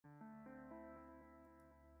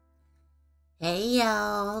Hey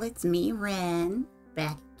y'all, it's me, Ren,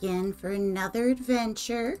 back again for another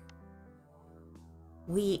adventure.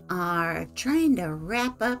 We are trying to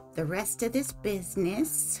wrap up the rest of this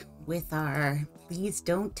business with our Please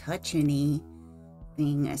Don't Touch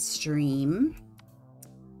Anything stream.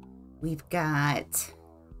 We've got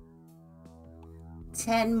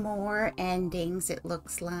 10 more endings, it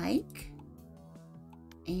looks like.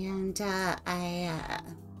 And I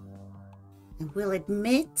will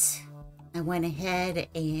admit, I went ahead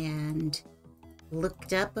and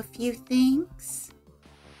looked up a few things,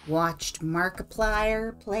 watched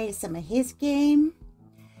Markiplier play some of his game,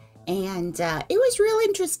 and it was real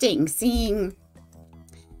interesting seeing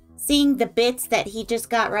the bits that he just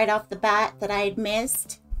got right off the bat that I had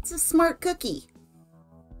missed. It's a smart cookie.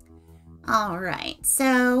 All right,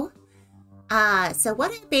 so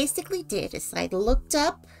what I basically did is I looked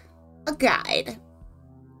up a guide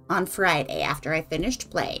on Friday after I finished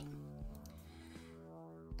playing.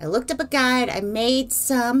 I looked up a guide, I made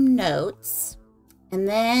some notes, and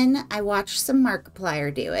then I watched some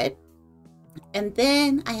Markiplier do it. And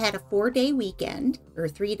then I had a 4-day weekend, or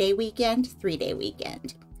 3-day weekend, 3-day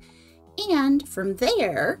weekend. And from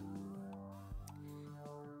there,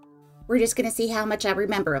 we're just going to see how much I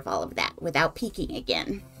remember of all of that without peeking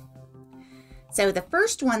again. So the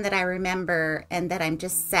first one that I remember and that I'm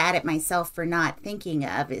just sad at myself for not thinking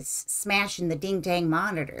of is smashing the ding-dang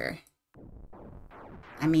monitor.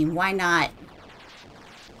 I mean, why not?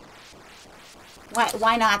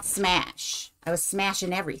 Why not smash? I was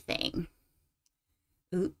smashing everything.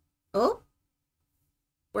 Ooh, oh,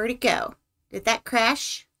 where'd it go? Did that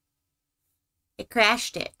crash? It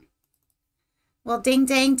crashed it. Well, ding,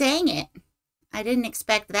 dang, dang it. I didn't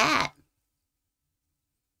expect that.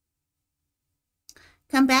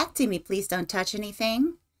 Come back to me, please don't touch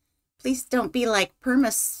anything. Please don't be like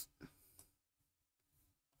Perma-Scratch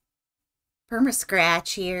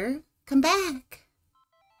here. Come back.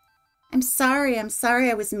 I'm sorry I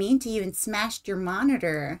was mean to you and smashed your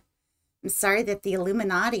monitor. I'm sorry that the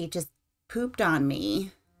Illuminati just pooped on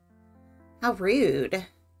me. How rude.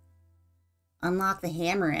 Unlock the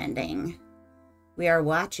hammer ending. We are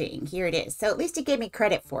watching. Here it is. So at least it gave me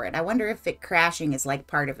credit for it. I wonder if it crashing is like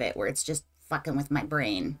part of it, where it's just fucking with my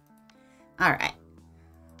brain. All right.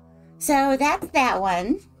 So that's that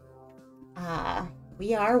one.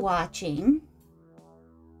 We are watching.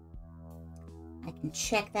 I can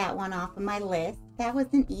check that one off of my list. That was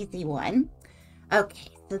an easy one. Okay,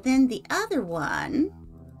 so then the other one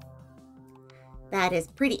that is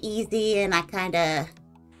pretty easy, and I kind of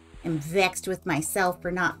am vexed with myself for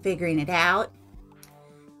not figuring it out,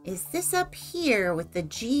 is this up here with the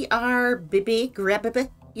GR grab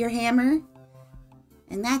your hammer.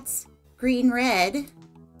 And that's green, red,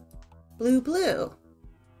 blue, blue.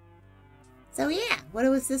 So yeah, what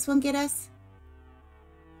does this one get us?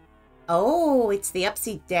 Oh, it's the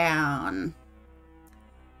upside down.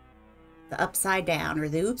 The upside down, or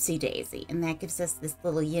the oopsie daisy. And that gives us this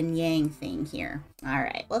little yin yang thing here. All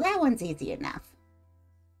right, well that one's easy enough.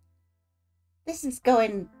 This is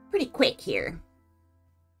going pretty quick here.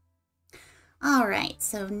 All right,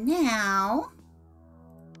 so now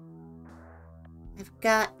I've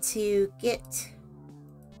got to get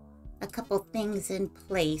a couple things in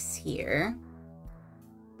place here.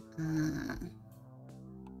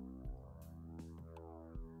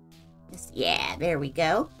 Yeah, there we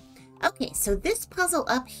go. Okay, so this puzzle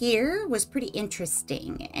up here was pretty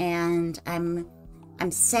interesting, and I'm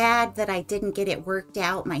sad that I didn't get it worked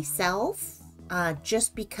out myself,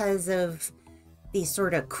 just because of the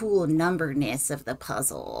sort of cool numberness of the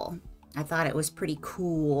puzzle. I thought it was pretty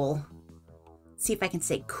cool. Let's see if I can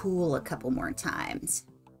say cool a couple more times.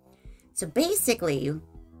 So basically,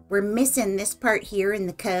 we're missing this part here in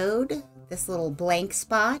the code, this little blank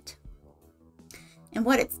spot. And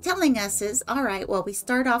what it's telling us is, all right, well, we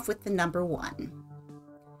start off with the number 1.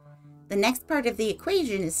 The next part of the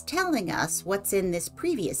equation is telling us what's in this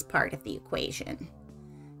previous part of the equation.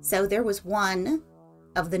 So there was 1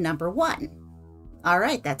 of the number 1. All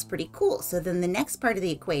right, that's pretty cool. So then the next part of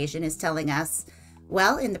the equation is telling us,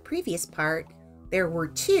 well, in the previous part, there were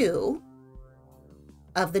 2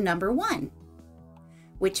 of the number 1,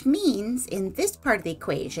 which means in this part of the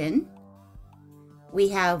equation, we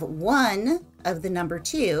have 1 of the number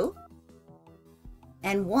 2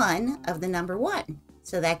 and 1 of the number 1.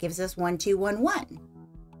 So that gives us 1, 2, 1, 1.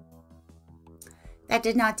 That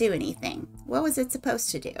did not do anything. What was it supposed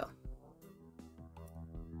to do?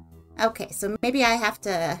 Okay, so maybe I have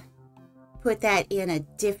to put that in a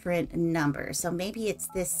different number. So maybe it's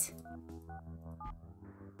this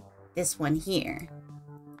one here.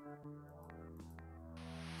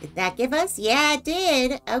 Did that give us? Yeah, it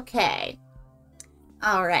did. Okay.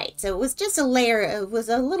 All right, so it was just a layer, it was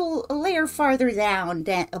a layer farther down,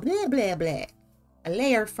 blah, blah, blah. A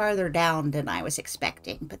layer farther down than I was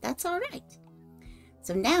expecting, but that's all right.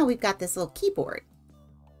 So now we've got this little keyboard.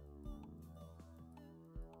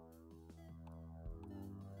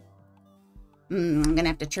 I'm gonna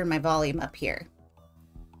have to turn my volume up here.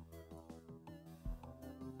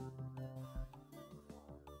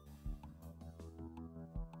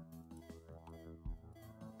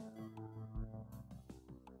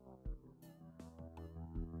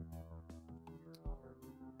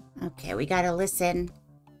 Okay, we gotta listen.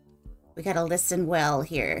 We gotta listen well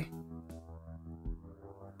here.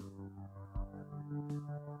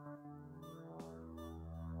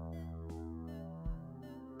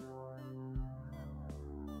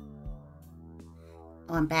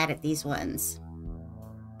 Oh, I'm bad at these ones.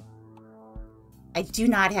 I do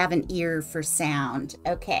not have an ear for sound.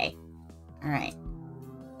 Okay. All right.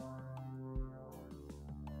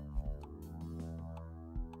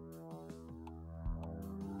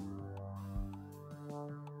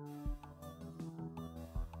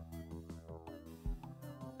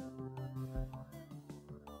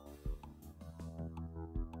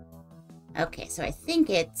 Okay, so I think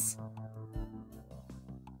it's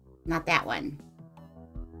not that one.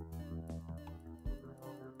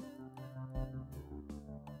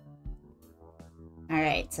 All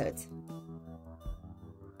right, so it's...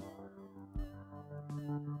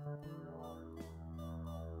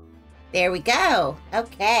 There we go.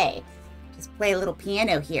 Okay. Just play a little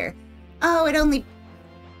piano here. Oh, it only...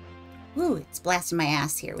 Ooh, it's blasting my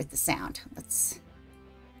ass here with the sound. Let's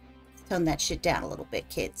tone that shit down a little bit,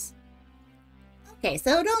 kids. Okay,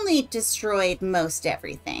 so it only destroyed most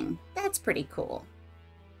everything. That's pretty cool.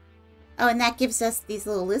 Oh, and that gives us these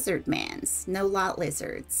little lizard mans. No lot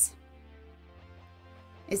lizards.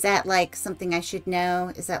 Is that like something I should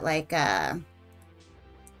know? Is that like a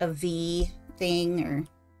V thing or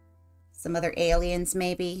some other aliens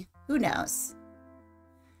maybe? Who knows?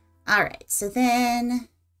 All right, so then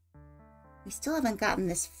we still haven't gotten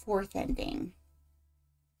this fourth ending.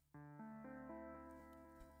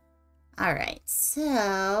 All right,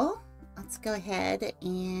 so let's go ahead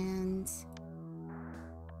and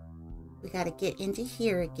we got to get into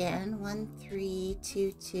here again. 1 3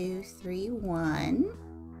 2 2 3 1,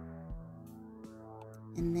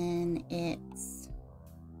 and then it's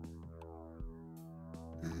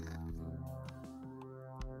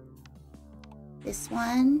this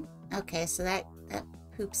one. Okay, so that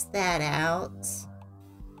poops that out. So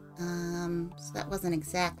that wasn't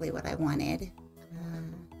exactly what I wanted.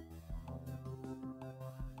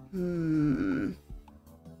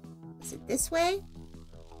 Is it this way?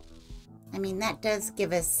 I mean, that does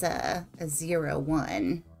give us a 0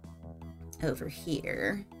 1 over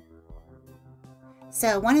here.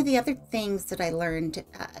 So one of the other things that I learned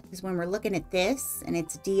is when we're looking at this and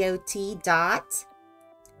it's DOT dot,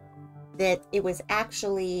 that it was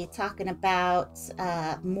actually talking about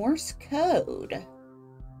Morse code.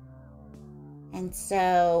 And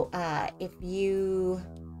so if you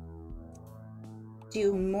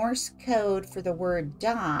do Morse code for the word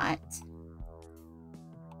dot,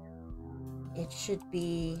 it should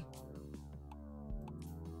be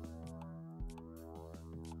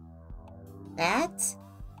that?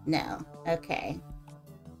 No. Okay.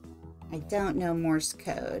 I don't know Morse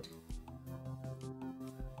code.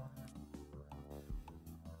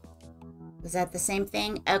 Was that the same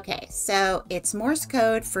thing? Okay, so it's Morse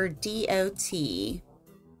code for DOT. So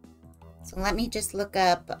let me just look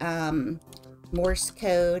up Morse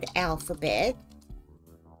code alphabet.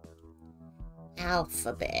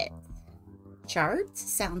 Alphabet chart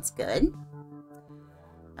sounds good.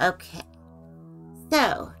 Okay,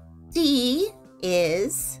 so D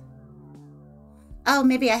is, oh,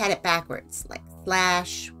 maybe I had it backwards, like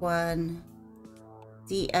 /1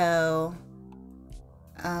 DO.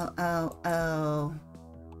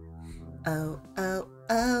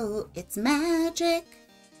 Oh, it's magic,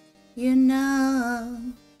 you know.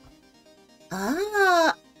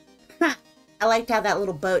 Ah, I liked how that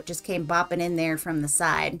little boat just came bopping in there from the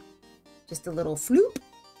side. Just a little floop.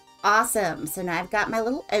 Awesome. So now I've got my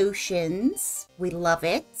little oceans. We love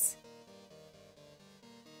it.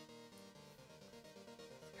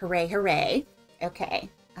 Hooray, hooray. Okay.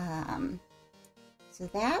 So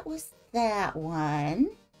that was that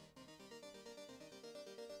one.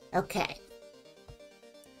 Okay.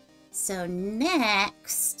 So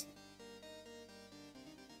next,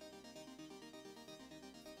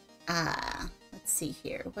 let's see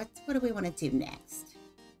here. What do we want to do next?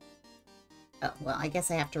 Oh, well, I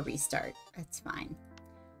guess I have to restart. That's fine.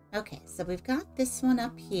 Okay, so we've got this one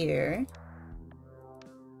up here.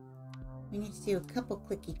 We need to do a couple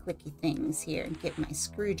clicky things here and get my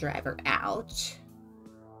screwdriver out.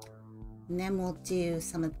 And then we'll do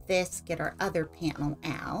some of this, get our other panel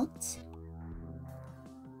out.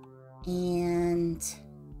 And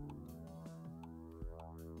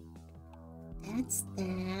that's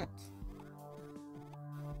that.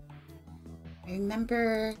 I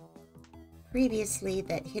remember previously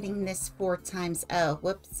that hitting this 4 times, oh,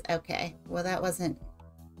 whoops, okay. Well, that wasn't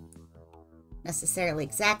necessarily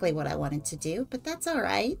exactly what I wanted to do, but that's all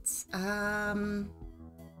right.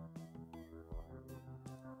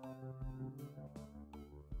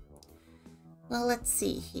 Well, let's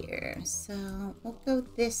see here. So we'll go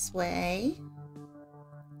this way.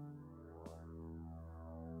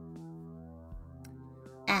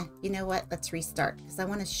 You know what? Let's restart because I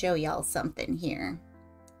want to show y'all something here.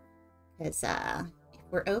 Because if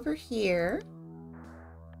we're over here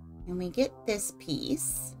and we get this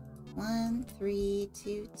piece, 1 3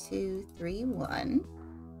 2 2 3 1,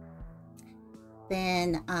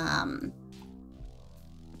 then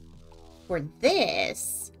for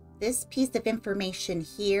this piece of information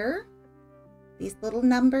here, these little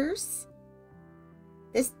numbers,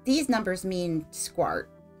 these numbers mean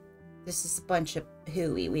squart. This is a bunch of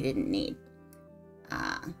hooey we didn't need.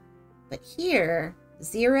 But here,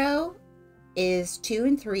 0 is 2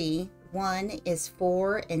 and 3, 1 is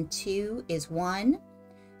 4, and 2 is 1.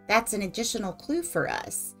 That's an additional clue for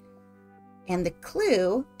us. And the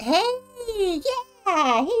clue, hey, yeah,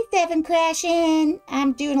 hey, Seven Crashing.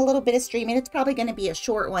 I'm doing a little bit of streaming. It's probably going to be a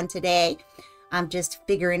short one today. I'm just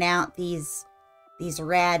figuring out these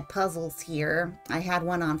rad puzzles here. I had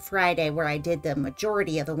one on Friday where I did the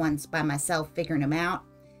majority of the ones by myself, figuring them out.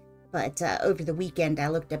 But over the weekend, I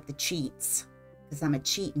looked up the cheats because I'm a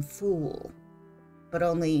cheating fool. But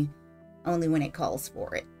only when it calls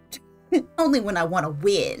for it. Only when I want to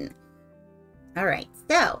win. All right,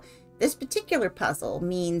 so this particular puzzle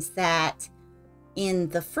means that in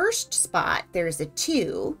the first spot, there's a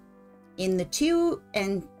 2. In the 2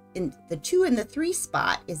 and the 3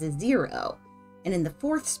 spot is a 0. And in the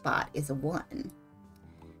 4th spot is a 1.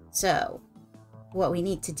 So what we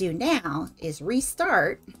need to do now is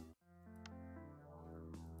restart.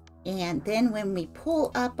 And then when we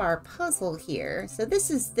pull up our puzzle here, so this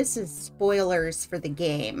is spoilers for the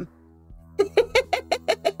game.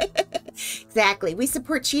 Exactly. We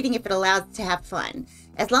support cheating if it allows us to have fun.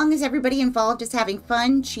 As long as everybody involved is having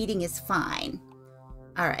fun, cheating is fine.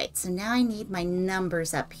 All right, so now I need my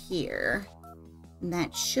numbers up here. And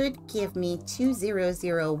that should give me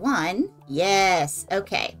 2001. Yes,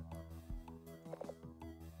 okay.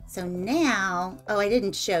 So now, oh, I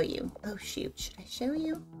didn't show you. Oh, shoot, should I show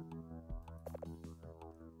you?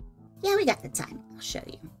 Yeah, we got the time. I'll show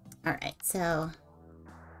you. All right, so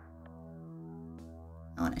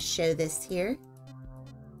I want to show this here.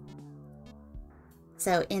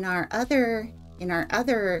 So in our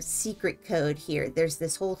other secret code here, there's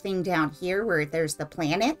this whole thing down here where there's the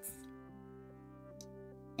planets.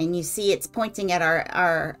 And you see it's pointing at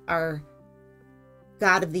our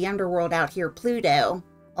god of the underworld out here, Pluto.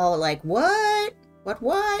 All like, what?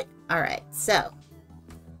 What? All right, so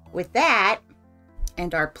with that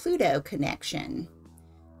and our Pluto connection,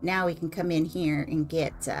 now we can come in here and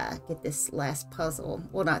get this last puzzle.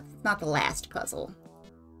 Well, not the last puzzle.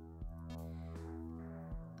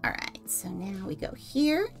 All right, so now we go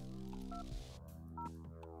here.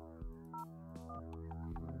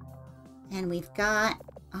 And we've got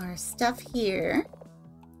our stuff here.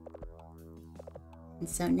 And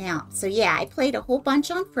so now, so yeah, I played a whole bunch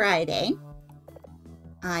on Friday.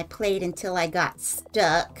 I played until I got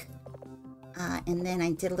stuck. And then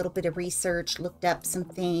I did a little bit of research, looked up some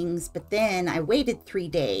things, but then I waited 3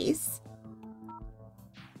 days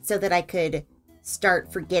so that I could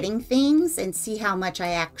start forgetting things and see how much I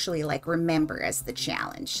actually remember as the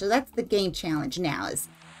challenge. So that's the game challenge now, is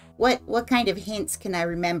what kind of hints can I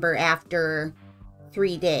remember after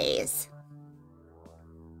 3 days?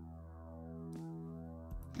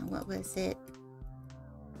 And what was it?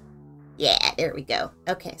 Yeah, there we go.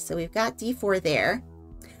 Okay, so we've got D4 there.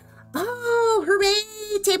 Oh,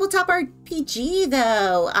 hooray! Tabletop RPG,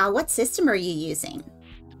 though. What system are you using?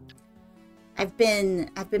 I've been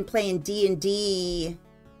playing D&D.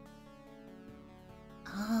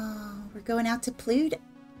 Oh, we're going out to Pluto.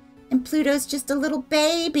 And Pluto's just a little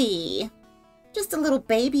baby. Just a little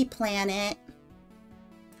baby planet.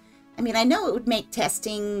 I mean, I know it would make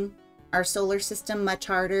testing our solar system much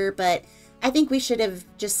harder, but I think we should have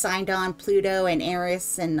just signed on Pluto and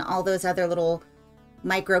Eris and all those other little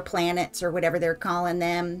microplanets or whatever they're calling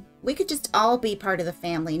them. We could just all be part of the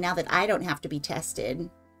family now that I don't have to be tested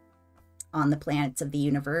on the planets of the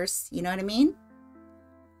universe. You know what I mean?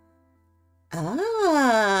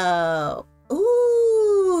 Oh.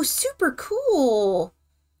 Ooh, super cool.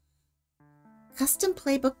 Custom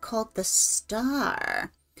playbook called The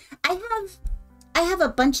Star. I have a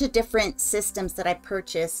bunch of different systems that I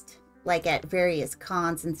purchased like at various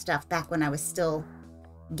cons and stuff back when I was still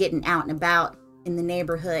getting out and about in the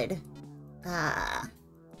neighborhood.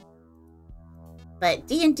 But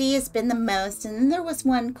D&D has been the most. And then there was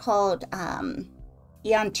one called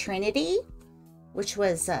Eon Trinity, which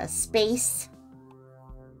was space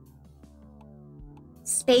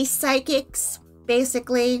psychics,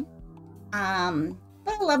 basically. But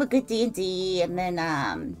I love a good D&D. And then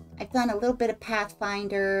I've done a little bit of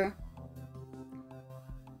Pathfinder.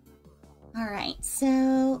 All right,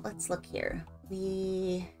 so let's look here.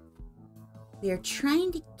 We are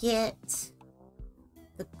trying to get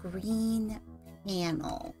the green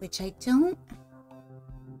panel, which I don't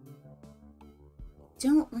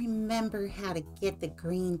remember how to get the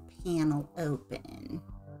green panel open.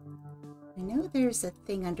 I know there's a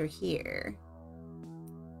thing under here.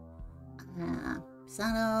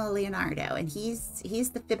 Pisano Leonardo, and he's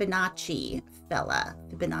the Fibonacci fella,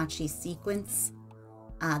 Fibonacci sequence.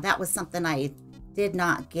 That was something I did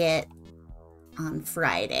not get on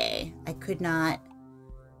Friday. I could not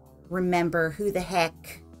remember who the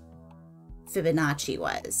heck Fibonacci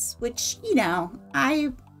was, which, you know,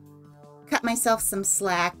 I cut myself some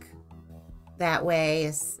slack that way.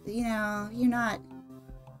 Is, you know, you're not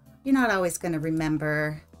always going to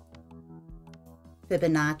remember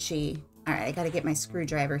Fibonacci. All right, I got to get my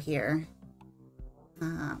screwdriver here.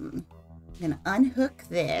 I'm going to unhook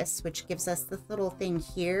this, which gives us this little thing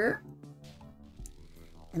here.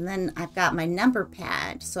 And then I've got my number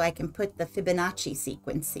pad, so I can put the Fibonacci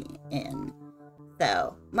sequencing in.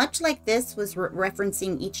 So, much like this was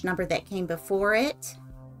referencing each number that came before it.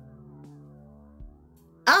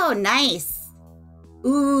 Oh, nice.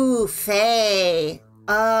 Ooh, Faye.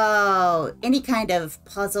 Oh, any kind of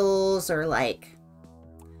puzzles or like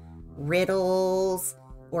riddles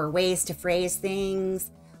or ways to phrase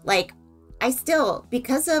things. Like, I still,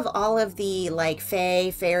 because of all of the like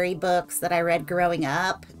fairy books that I read growing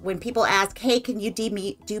up, when people ask, hey, can you do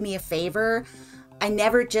me a favor? I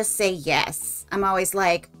never just say yes. I'm always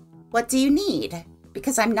like, what do you need?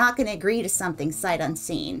 Because I'm not going to agree to something sight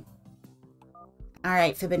unseen. All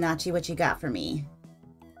right, Fibonacci, what you got for me?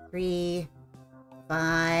 3,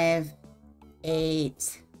 5,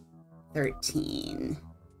 8, 13.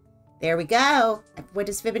 There we go. What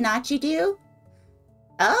does Fibonacci do?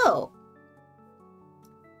 Oh.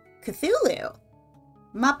 Cthulhu,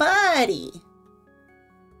 my buddy.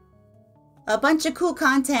 A bunch of cool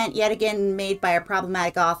content yet again made by a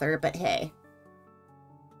problematic author, but hey.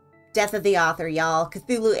 Death of the author, y'all.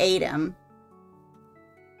 Cthulhu ate him.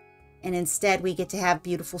 And instead we get to have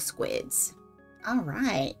beautiful squids. All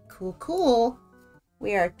right, cool, cool.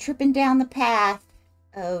 We are tripping down the path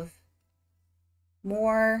of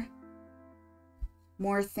more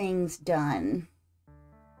things done.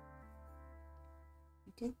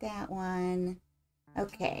 Did that one.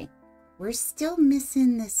 Okay, we're still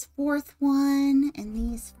missing this 4th one and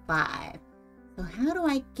these 5. So how do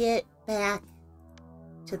I get back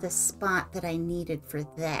to the spot that I needed for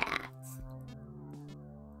that?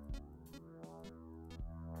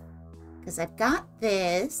 Because I've got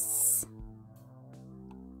this.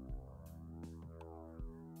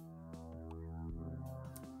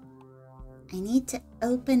 I need to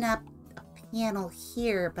open up a panel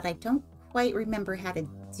here, but I don't quite remember how to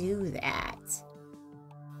do that.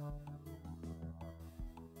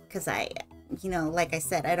 Because you know, like I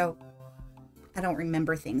said, I don't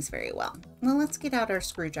remember things very well. Well, let's get out our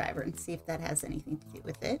screwdriver and see if that has anything to do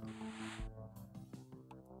with it.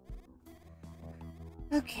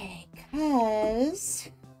 Okay, because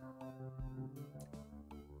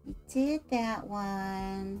we did that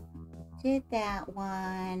one, did that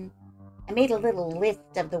one. I made a little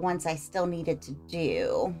list of the ones I still needed to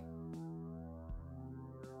do.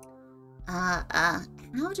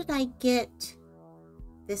 How did I get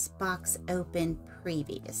this box open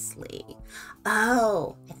previously?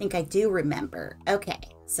 Oh, I think I do remember. Okay,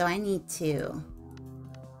 so I need to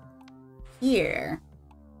here.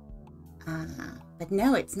 But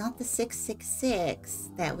no, it's not the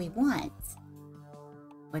 666 that we want.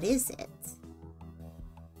 What is it?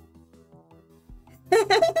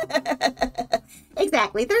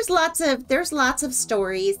 Exactly. There's lots of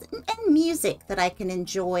stories and music that I can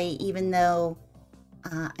enjoy, even though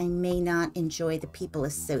I may not enjoy the people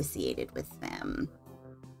associated with them.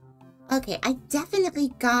 Okay, I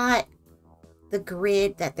definitely got the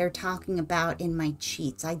grid that they're talking about in my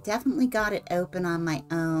cheats. I definitely got it open on my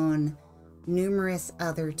own numerous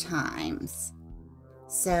other times.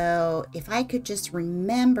 So if I could just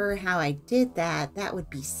remember how I did that, that would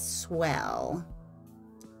be swell.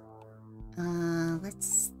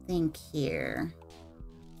 Let's think here.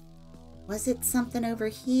 Was it something over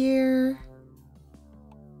here?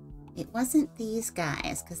 It wasn't these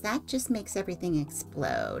guys, because that just makes everything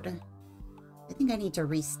explode. I think I need to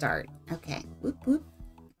restart. Okay. Whoop, whoop.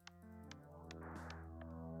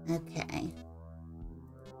 Okay.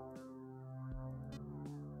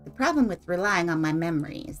 The problem with relying on my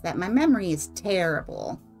memory is that my memory is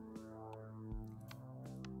terrible.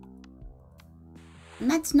 And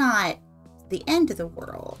that's not the end of the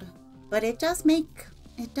world, but it does make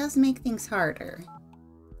things harder.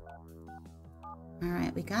 All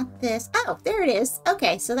right, we got this. Oh, there it is.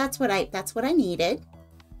 Okay, so that's what I needed.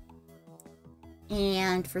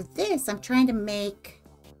 And for this, I'm trying to make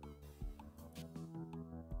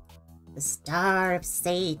the Star of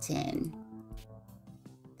Satan.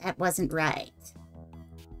 That wasn't right.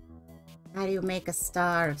 How do you make a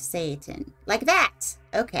Star of Satan? Like that.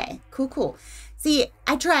 Okay, cool, cool. See,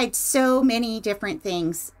 I tried so many different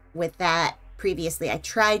things with that previously. I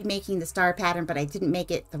tried making the star pattern, but I didn't make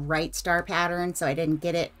it the right star pattern, so I didn't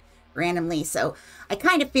get it randomly. So I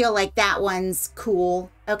kind of feel like that one's cool.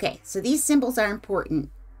 Okay, so these symbols are important.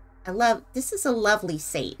 This is a lovely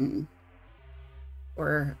Satan.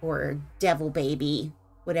 Or devil baby,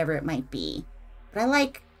 whatever it might be. But I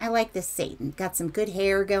like this Satan. Got some good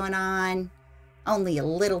hair going on. Only a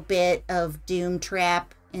little bit of doom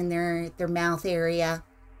trap in their mouth area.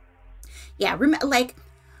 Yeah, like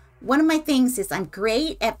one of my things is I'm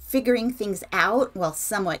great at figuring things out. Well,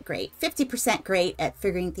 somewhat great. 50% great at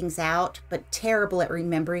figuring things out, but terrible at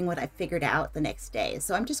remembering what I figured out the next day.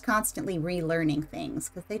 So I'm just constantly relearning things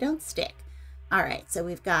because they don't stick. All right, so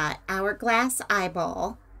we've got hourglass,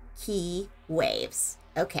 eyeball, key, waves.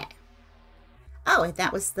 Okay. Oh, and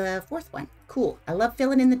that was the fourth one. Cool. I love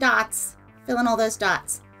filling in the dots. Filling all those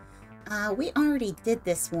dots. We already did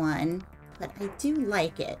this one, but I do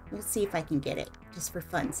like it. We'll see if I can get it, just for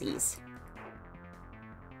funsies.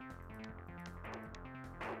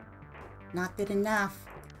 Not good enough.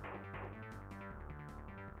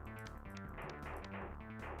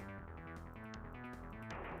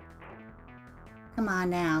 Come on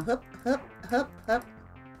now. Hup, hup, hup, hup.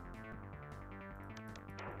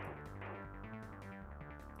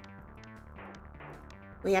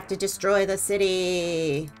 We have to destroy the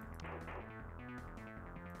city.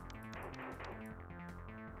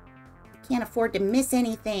 Can't afford to miss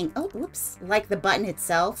anything. Oh, whoops. Like the button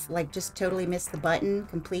itself. Like just totally missed the button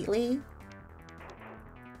completely.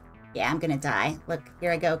 Yeah, I'm gonna die. Look,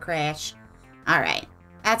 here I go, crash. Alright.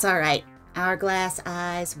 That's alright. Hourglass,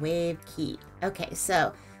 eyes, wave, key. Okay,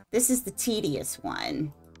 so this is the tedious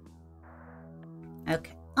one.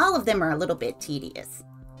 Okay. All of them are a little bit tedious.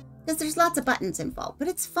 Because there's lots of buttons involved, but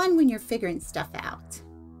it's fun when you're figuring stuff out.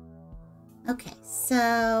 Okay,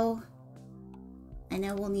 so I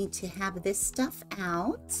know we'll need to have this stuff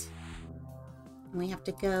out. We have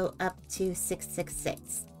to go up to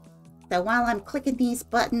 666. So while I'm clicking these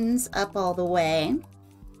buttons up all the way,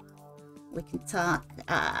 we can talk.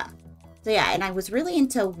 So yeah, and I was really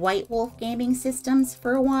into White Wolf gaming systems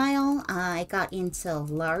for a while. I got into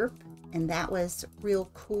LARP, and that was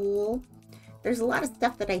real cool. There's a lot of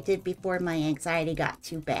stuff that I did before my anxiety got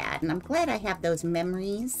too bad, and I'm glad I have those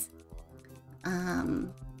memories.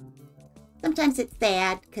 Sometimes it's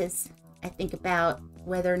sad because I think about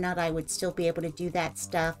whether or not I would still be able to do that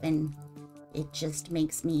stuff, and it just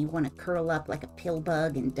makes me want to curl up like a pill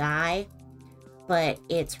bug and die. But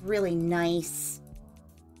it's really nice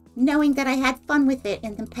knowing that I had fun with it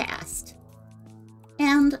in the past.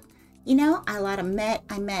 And you know, I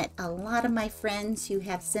met a lot of my friends who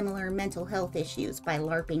have similar mental health issues by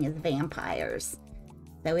LARPing as vampires.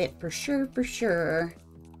 So it for sure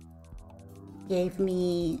gave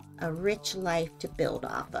me a rich life to build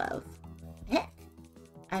off of. Heck,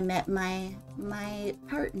 I met my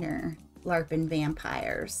partner LARPing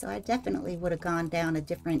vampires, so I definitely would have gone down a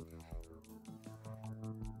different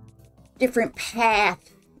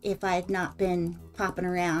path if I had not been popping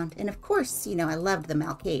around. And of course, you know, I loved the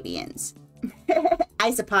Malkavians.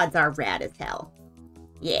 Isopods are rad as hell.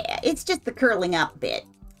 Yeah, it's just the curling up bit.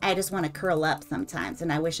 I just want to curl up sometimes,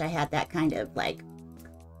 and I wish I had that kind of, like,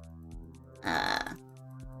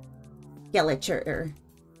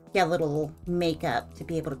 skeletal makeup to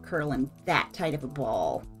be able to curl in that tight of a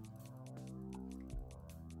ball.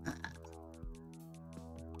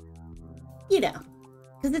 You know,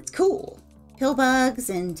 because it's cool. Pill bugs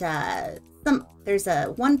and there's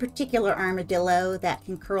one particular armadillo that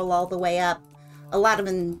can curl all the way up. A lot of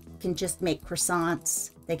them can just make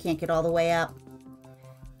croissants. They can't get all the way up.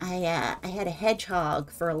 I had a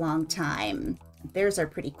hedgehog for a long time. Theirs are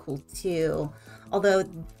pretty cool too. Although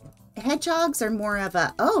hedgehogs are more of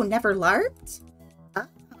a, oh, never LARPed?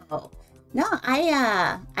 Oh. No,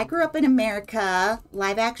 I grew up in America,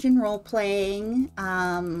 live action role playing.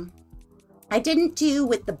 I didn't do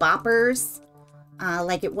with the boppers.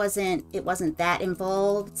 Like it wasn't that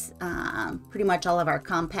involved. Pretty much all of our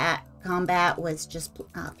combat was just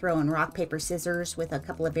throwing rock, paper, scissors with a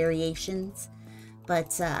couple of variations.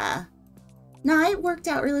 But no, it worked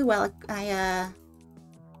out really well. I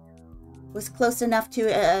was close enough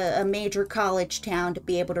to a major college town to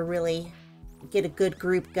be able to really get a good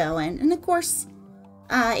group going. And of course,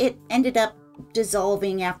 it ended up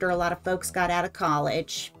dissolving after a lot of folks got out of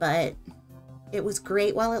college, but it was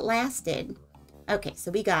great while it lasted. Okay,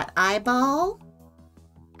 so we got eyeball,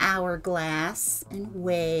 hourglass, and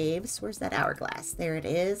waves. Where's that hourglass? There it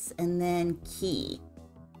is. And then key.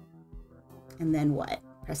 And then what?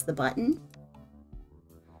 Press the button?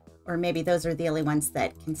 Or maybe those are the only ones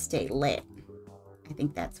that can stay lit. I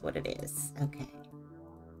think that's what it is. Okay.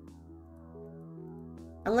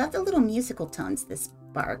 I love the little musical tones this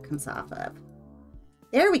bar comes off of.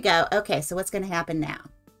 There we go. Okay, so what's going to happen now?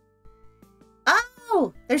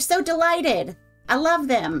 Oh, they're so delighted. I love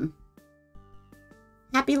them.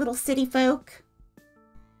 Happy little city folk.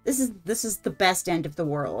 This is the best end of the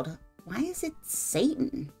world. Why is it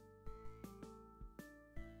Satan?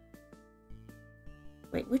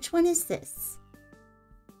 Wait, which one is this?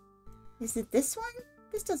 Is it this one?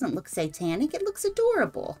 This doesn't look satanic. It looks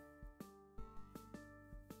adorable.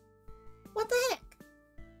 What the heck?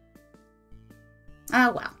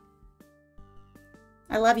 Oh, well.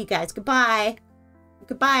 I love you guys. Goodbye.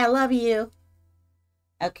 Goodbye. I love you.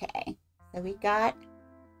 Okay. So we got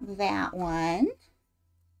that one.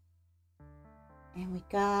 And we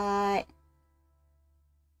got...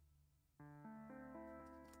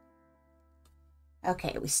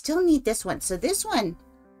 Okay, we still need this one. So this one...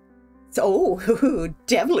 Oh,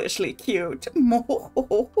 devilishly cute.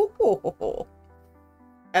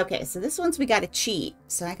 Okay, so this one's we gotta cheat.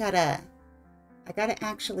 So I gotta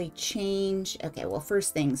actually change. Okay, well,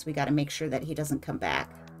 first things, we gotta make sure that he doesn't come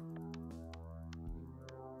back.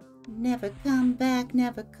 Never come back,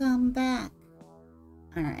 never come back.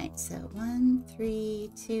 All right, so 1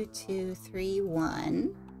 3 2 2 3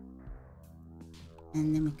 1,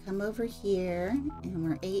 and then we come over here, and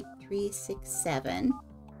we're 8 3 6 7.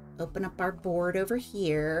 Open up our board over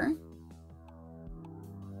here.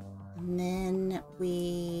 And then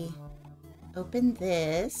we open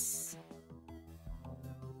this.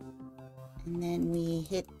 And then we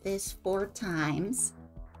hit this 4 times.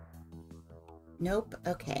 Nope.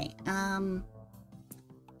 Okay.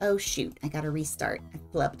 Oh shoot, I gotta restart. I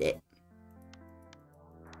flubbed it.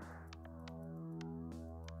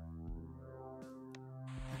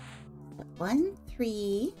 So 1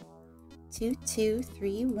 3 2 2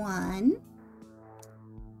 3 1.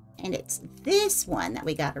 And it's this one that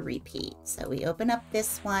we got to repeat. So we open up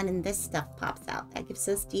this one and this stuff pops out. That gives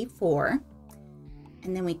us D4.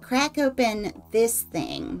 And then we crack open this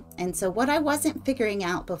thing. And so what I wasn't figuring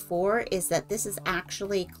out before is that this is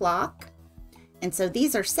actually clock. And so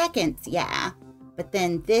these are seconds, yeah. But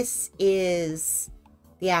then this is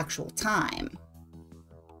the actual time.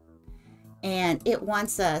 And it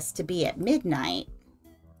wants us to be at midnight.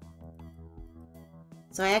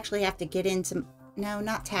 So I actually have to get into... No,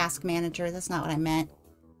 not task manager. That's not what I meant.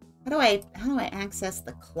 How do I access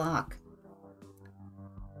the clock?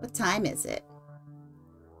 What time is it?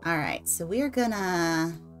 All right, so we're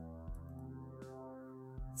gonna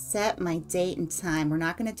set my date and time. We're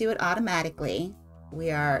not gonna do it automatically.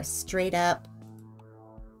 We are straight up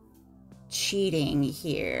cheating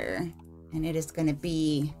here. And it is gonna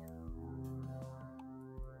be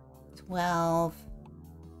 12.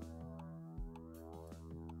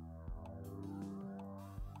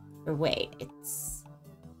 Or wait, it's...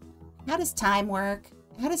 How does time work?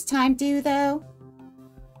 How does time do, though?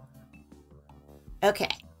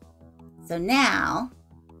 Okay. So now,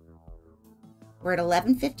 we're at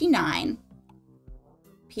 11:59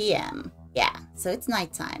 p.m. Yeah, so it's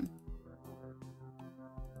nighttime.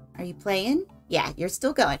 Are you playing? Yeah, you're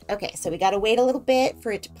still going. Okay, so we gotta wait a little bit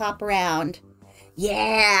for it to pop around.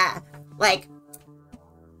 Yeah! Like,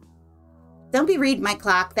 don't be reading my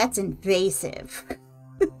clock. That's invasive.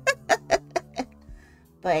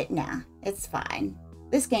 But nah, it's fine.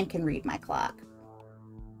 This game can read my clock.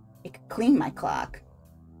 It can clean my clock.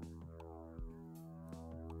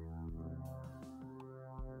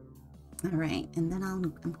 All right, and then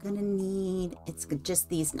I'm gonna need, it's just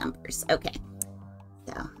these numbers. Okay,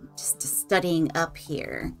 so just studying up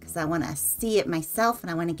here because I want to see it myself and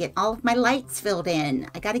I want to get all of my lights filled in.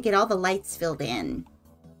 I got to get all the lights filled in.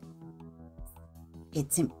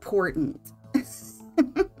 It's important.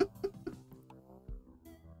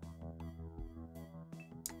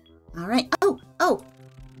 All right. Oh,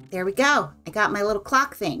 there we go. I got my little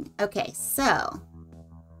clock thing. Okay, so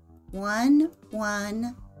 1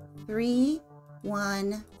 1 3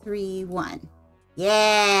 1 3 1.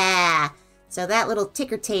 Yeah. So that little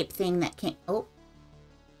ticker tape thing that came. Oh,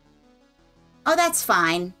 that's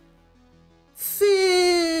fine.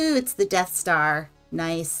 Foo. It's the Death Star.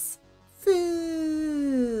 Nice.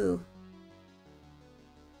 Foo.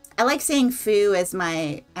 I like saying foo as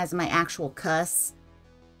my actual cuss.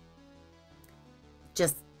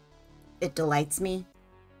 Just, it delights me.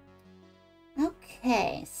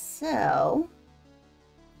 Okay, so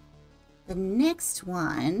the next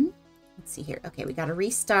one, let's see here. Okay, we got to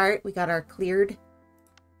restart. We got our cleared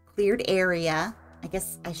area. I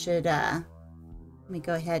guess I should, let me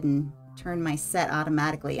go ahead and turn my set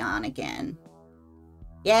automatically on again.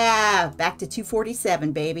 Yeah, back to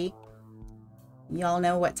 247, baby. Y'all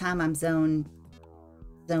know what time I'm zoning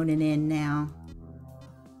in now.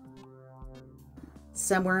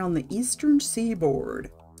 Somewhere on the eastern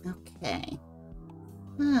seaboard. Okay.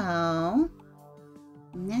 So,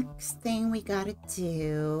 next thing we gotta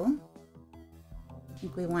do, I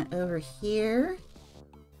think we went over here.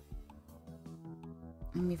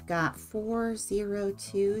 And we've got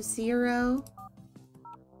 4020.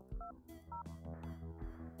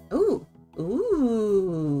 Ooh.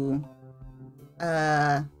 Ooh.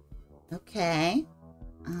 Okay.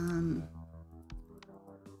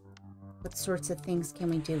 What sorts of things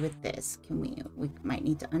can we do with this? We might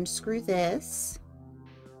need to unscrew this.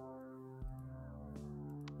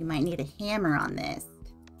 We might need a hammer on this.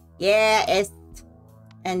 Yeah,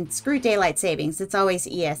 and screw daylight savings. It's always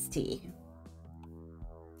EST.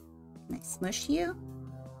 Can I smush you?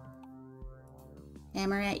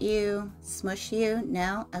 Hammer at you? Smush you?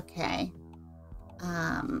 No? Okay.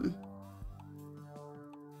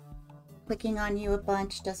 Clicking on you a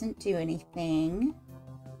bunch doesn't do anything.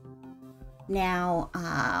 Now,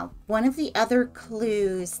 one of the other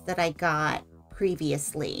clues that I got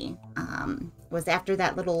previously was after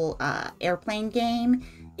that little airplane game.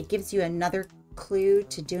 It gives you another clue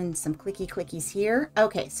to doing some clicky clickies here.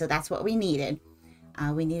 Okay, so that's what we needed.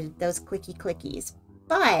 We needed those clicky clickies,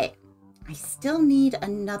 but I still need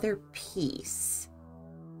another piece.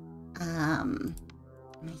 I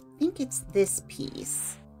think it's this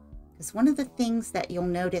piece. Because one of the things that you'll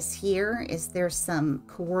notice here is there's some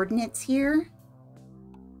coordinates here.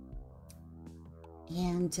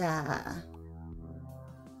 And, oh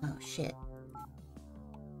shit.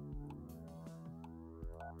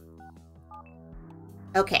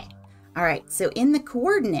 Okay. All right. So in the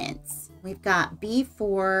coordinates, we've got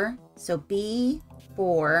B4. So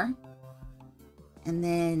B4. And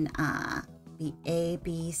then, be A,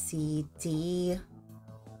 B, C, D.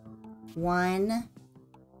 1.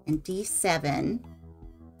 And D7,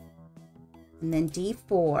 and then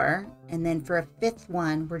D4, and then for a fifth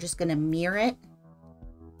one, we're just going to mirror it.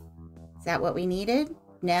 Is that what we needed?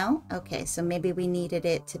 No? Okay, so maybe we needed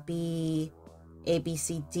it to be A, B,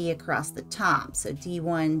 C, D across the top. So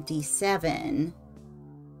D1, D7.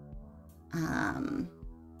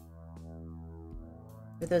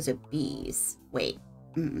 Or those are B's. Wait.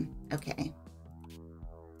 Okay.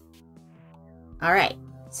 All right.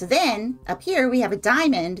 So then, up here, we have a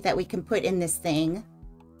diamond that we can put in this thing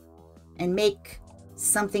and make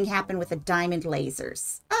something happen with the diamond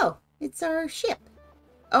lasers. Oh, it's our ship.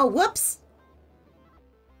 Oh, whoops.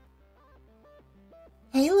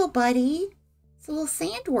 Hey, little buddy. It's a little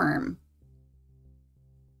sandworm.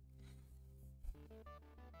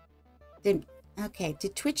 Did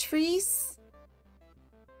Twitch freeze?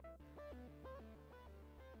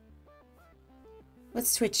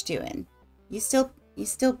 What's Twitch doing? You still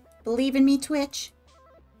believe in me, Twitch?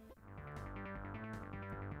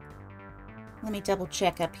 Let me double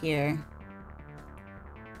check up here.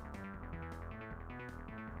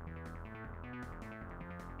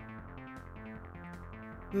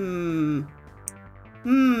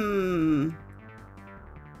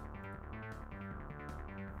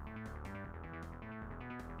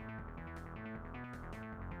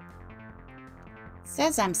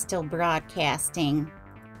 Says I'm still broadcasting.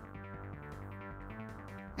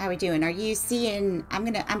 How are we doing? Are you seeing?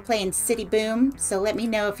 I'm playing City Boom, so let me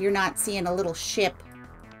know if you're not seeing a little ship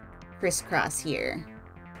crisscross here.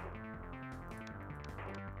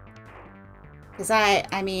 Because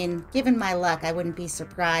I mean, given my luck, I wouldn't be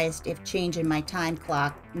surprised if changing my time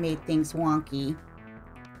clock made things wonky.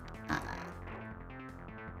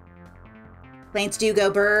 Planes do go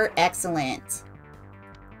burr. Excellent.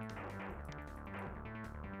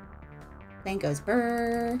 Plane goes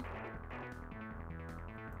burr.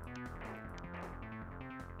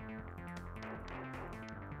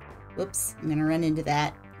 Whoops, I'm gonna run into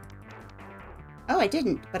that. Oh, I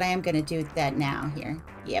didn't, but I am gonna do that now here.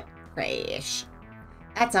 Yep, crash.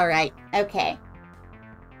 That's all right. Okay.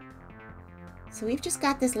 So we've just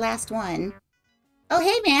got this last one. Oh,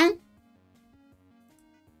 hey, man.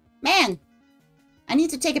 Man, I need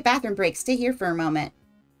to take a bathroom break. Stay here for a moment.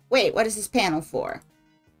 Wait, what is this panel for?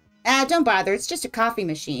 Don't bother. It's just a coffee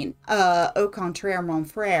machine. Au contraire, mon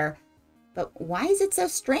frère. But why is it so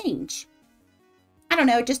strange? I don't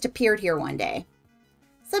know. It just appeared here one day.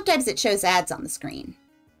 Sometimes it shows ads on the screen.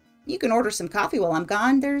 You can order some coffee while I'm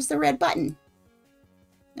gone. There's the red button.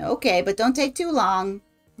 Okay, but don't take too long.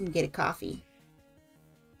 You can get a coffee.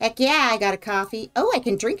 Heck yeah, I got a coffee. Oh, I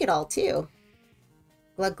can drink it all too.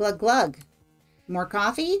 Glug, glug, glug. More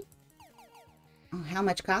coffee? Oh, how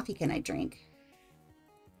much coffee can I drink?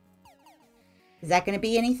 Is that going to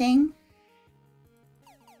be anything?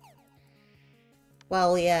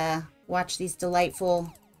 Well, yeah. Watch these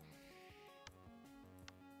delightful...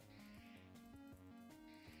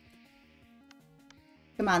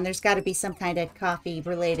 Come on, there's got to be some kind of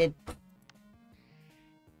coffee-related...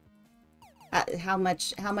 how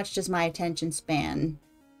much does my attention span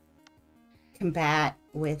combat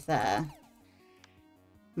with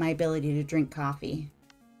my ability to drink coffee?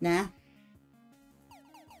 Nah?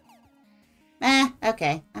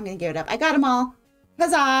 Okay. I'm going to give it up. I got them all.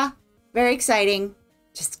 Huzzah! Very exciting.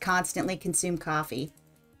 Just constantly consume coffee.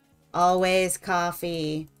 Always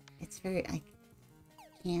coffee. It's very... I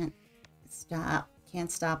can't stop.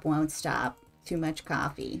 Can't stop, won't stop. Too much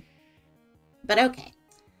coffee. But okay.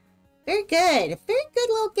 Very good. Very good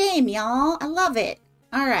little game, y'all. I love it.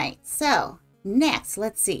 All right. So, next,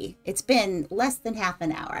 let's see. It's been less than half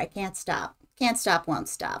an hour. I can't stop. Can't stop, won't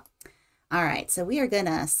stop. All right. So, we are going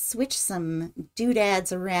to switch some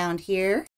doodads around here.